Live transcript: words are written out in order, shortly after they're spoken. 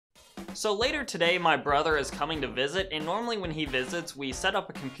So later today, my brother is coming to visit, and normally when he visits, we set up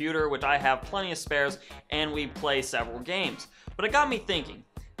a computer, which I have plenty of spares, and we play several games. But it got me thinking,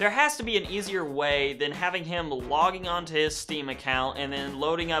 there has to be an easier way than having him logging onto his Steam account and then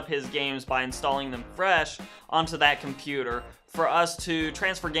loading up his games by installing them fresh onto that computer for us to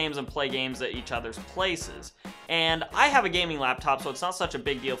transfer games and play games at each other's places. And I have a gaming laptop, so it's not such a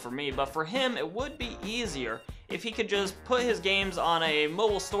big deal for me, but for him it would be easier if he could just put his games on a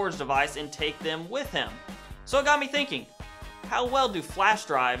mobile storage device and take them with him. So it got me thinking, how well do flash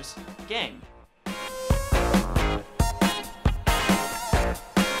drives game?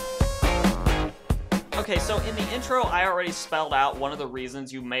 Okay, so in the intro, I already spelled out one of the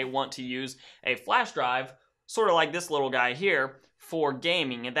reasons you may want to use a flash drive, sort of like this little guy here, for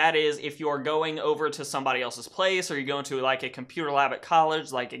gaming. And that is if you're going over to somebody else's place, or you're going to like a computer lab at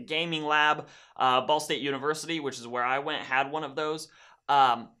college, like a gaming lab. Ball State University, which is where I went, had one of those.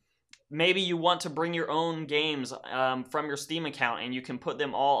 Maybe you want to bring your own games from your Steam account, and you can put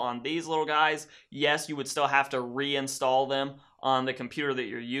them all on these little guys. Yes, you would still have to reinstall them on the computer that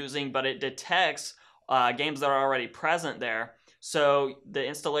you're using, but it detects games that are already present there. So the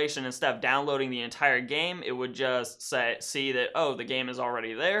installation, instead of downloading the entire game, it would just see that, oh, the game is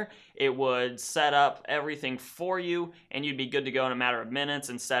already there. It would set up everything for you, and you'd be good to go in a matter of minutes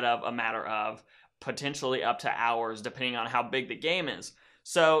instead of a matter of potentially up to hours, depending on how big the game is.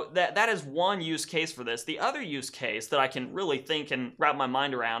 So that is one use case for this. The other use case that I can really think and wrap my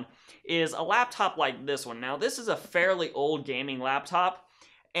mind around is a laptop like this one. Now, this is a fairly old gaming laptop,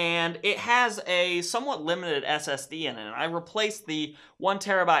 and it has a somewhat limited SSD in it. I replaced the 1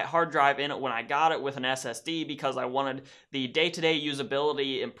 terabyte hard drive in it when I got it with an SSD because I wanted the day-to-day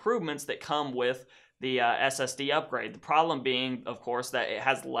usability improvements that come with the SSD upgrade. The problem being, of course, that it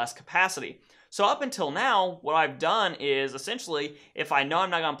has less capacity. So up until now, what I've done is essentially, if I know I'm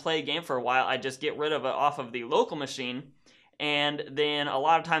not going to play a game for a while, I just get rid of it off of the local machine, and then a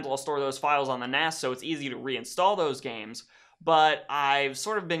lot of times I'll store those files on the NAS so it's easy to reinstall those games. But I've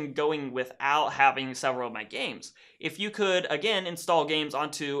sort of been going without having several of my games. If you could, again, install games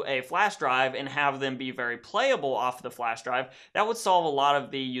onto a flash drive and have them be very playable off the flash drive, that would solve a lot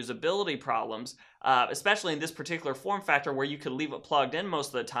of the usability problems, especially in this particular form factor where you could leave it plugged in most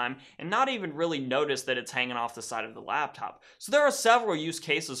of the time and not even really notice that it's hanging off the side of the laptop. So there are several use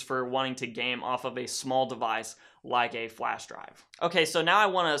cases for wanting to game off of a small device like a flash drive. Okay, so now I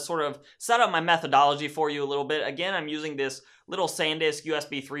want to sort of set up my methodology for you a little bit. Again, I'm using this little SanDisk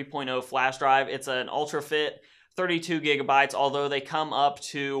USB 3.0 flash drive. It's an ultra fit 32 gigabytes, although they come up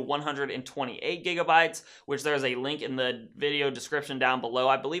to 128 gigabytes, which there's a link in the video description down below.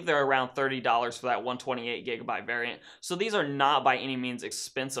 I believe they're around $30 for that 128 gigabyte variant. So these are not by any means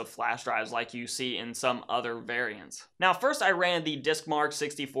expensive flash drives like you see in some other variants. Now, first I ran the DiskMark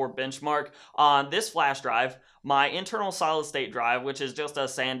 64 benchmark on this flash drive, my internal solid state drive, which is just a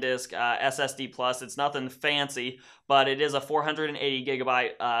SanDisk SSD plus. It's nothing fancy, but it is a 480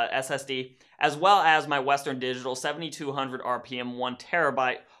 gigabyte SSD, as well as my Western Digital 7200 RPM 1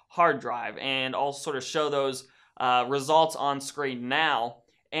 terabyte hard drive. And I'll sort of show those results on screen now.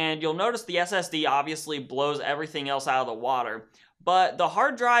 And you'll notice the SSD obviously blows everything else out of the water, but the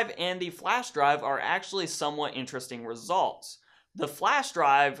hard drive and the flash drive are actually somewhat interesting results. The flash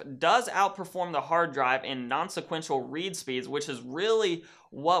drive does outperform the hard drive in non-sequential read speeds, which is really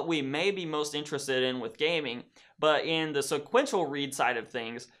what we may be most interested in with gaming. But in the sequential read side of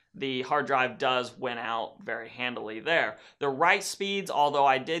things, the hard drive does win out very handily there. The write speeds, although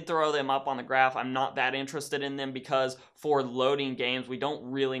I did throw them up on the graph, I'm not that interested in them because for loading games, we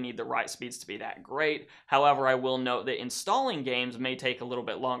don't really need the write speeds to be that great. However, I will note that installing games may take a little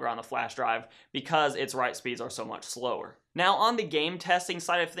bit longer on the flash drive because its write speeds are so much slower. Now, on the game testing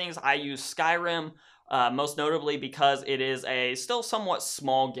side of things, I use Skyrim, most notably because it is a still somewhat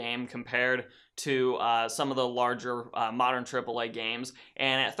small game compared to some of the larger modern AAA games.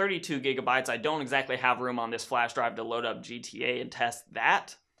 And at 32 gigabytes, I don't exactly have room on this flash drive to load up GTA and test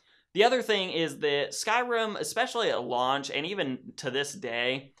that. The other thing is that Skyrim, especially at launch and even to this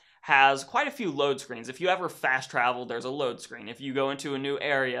day, has quite a few load screens. If you ever fast travel, there's a load screen. If you go into a new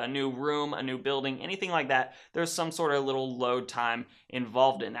area, a new room, a new building, anything like that, there's some sort of little load time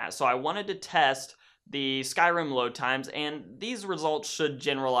involved in that. So I wanted to test the Skyrim load times, and these results should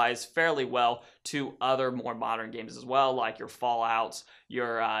generalize fairly well to other more modern games as well, like your Fallouts,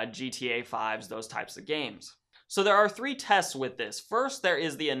 your GTA 5s, those types of games. So there are 3 tests with this. First, there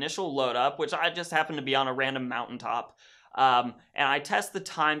is the initial load up, which I just happen to be on a random mountaintop. And I test the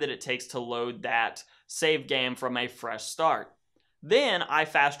time that it takes to load that save game from a fresh start. Then I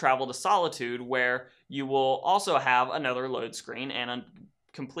fast travel to Solitude, where you will also have another load screen and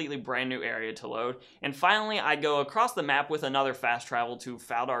completely brand new area to load. And finally, I go across the map with another fast travel to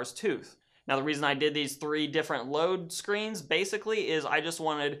Faldar's Tooth. Now, the reason I did these 3 different load screens basically is I just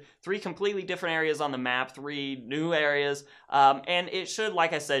wanted 3 completely different areas on the map, 3 new areas, and it should,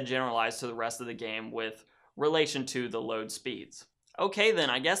 like I said, generalize to the rest of the game with relation to the load speeds. Okay then,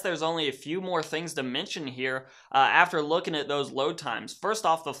 I guess there's only a few more things to mention here after looking at those load times. First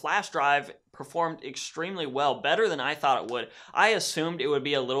off, the flash drive performed extremely well, better than I thought it would. I assumed it would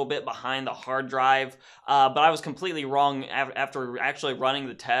be a little bit behind the hard drive, but I was completely wrong after actually running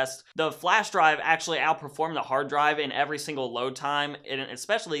the test. The flash drive actually outperformed the hard drive in every single load time, and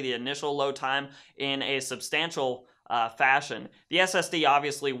especially the initial load time, in a substantial fashion. The SSD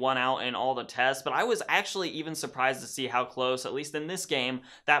obviously won out in all the tests, but I was actually even surprised to see how close, at least in this game,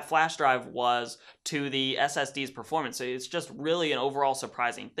 that flash drive was to the SSD's performance. So it's just really an overall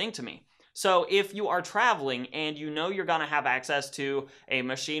surprising thing to me. So if you are traveling and you know you're going to have access to a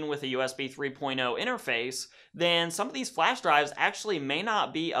machine with a USB 3.0 interface, then some of these flash drives actually may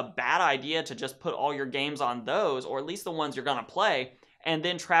not be a bad idea to just put all your games on those, or at least the ones you're going to play, and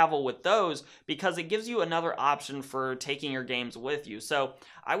then travel with those, because it gives you another option for taking your games with you. So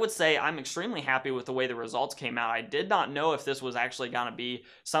I would say I'm extremely happy with the way the results came out. I did not know if this was actually going to be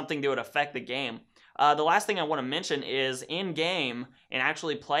something that would affect the game. The last thing I want to mention is in-game, and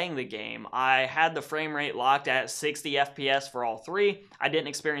actually playing the game, I had the frame rate locked at 60 FPS for all 3. I didn't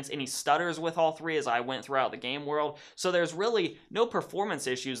experience any stutters with all 3 as I went throughout the game world, so there's really no performance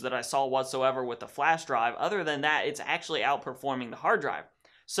issues that I saw whatsoever with the flash drive. Other than that, it's actually outperforming the hard drive.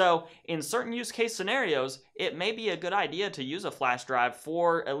 So in certain use case scenarios, it may be a good idea to use a flash drive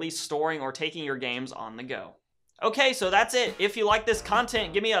for at least storing or taking your games on the go. Okay, so that's it. If you like this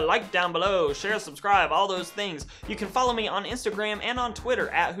content, give me a like down below, share, subscribe, all those things. You can follow me on Instagram and on Twitter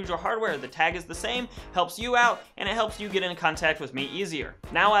at Hoosier Hardware. The tag is the same, helps you out, and it helps you get in contact with me easier.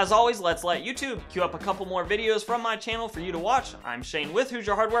 Now, as always, let's let YouTube queue up a couple more videos from my channel for you to watch. I'm Shane with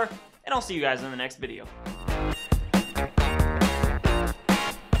Hoosier Hardware, and I'll see you guys in the next video.